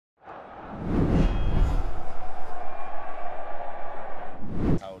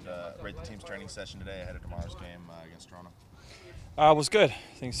the team's training session today ahead of tomorrow's game against Toronto? It was good.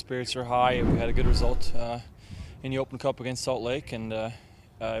 I think spirits are high. We had a good result in the Open Cup against Salt Lake, and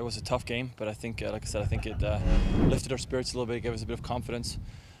it was a tough game. But I think, like I said, I think it lifted our spirits a little bit, gave us a bit of confidence,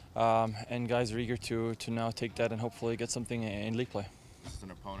 and guys are eager to now take that and hopefully get something in league play. This is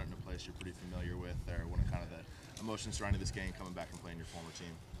an opponent in a place you're pretty familiar with. What are kind of the emotions surrounding this game, coming back and playing your former team?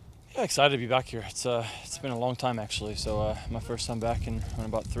 Yeah, excited to be back here. It's been a long time actually. So my first time back in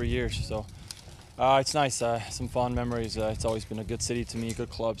about 3 years. So it's nice. Some fond memories. It's always been a good city to me, a good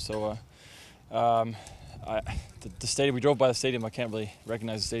club. So the stadium. We drove by the stadium. I can't really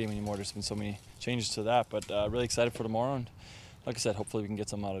recognize the stadium anymore. There's been so many changes to that. But really excited for tomorrow. And like I said, hopefully we can get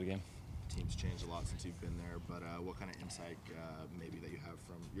something out of the game. Team's changed a lot since you've been there. But what kind of insight maybe that you have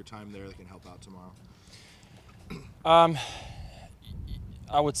from your time there that can help out tomorrow?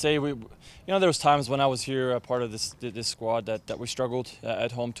 I would say there was times when I was here, part of this squad that we struggled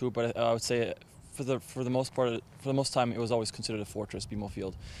at home too. But I would say for the most time, it was always considered a fortress, BMO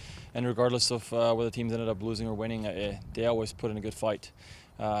Field, and regardless of whether teams ended up losing or winning, they always put in a good fight.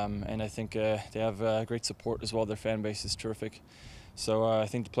 And I think they have great support as well. Their fan base is terrific. So I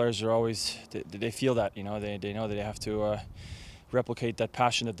think the players are always they feel that they know that they have to replicate that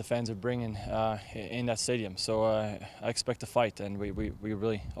passion that the fans are bringing in that stadium. So I expect a fight, and we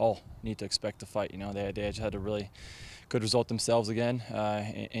really all need to expect a fight. They just had a really good result themselves again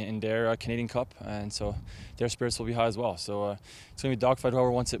in their Canadian Cup, and so their spirits will be high as well. So it's going to be a dogfight.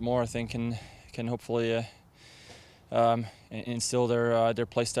 Whoever wants it more, I think, can hopefully instill their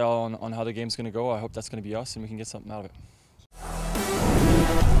play style on how the game's going to go. I hope that's going to be us, and we can get something out of it.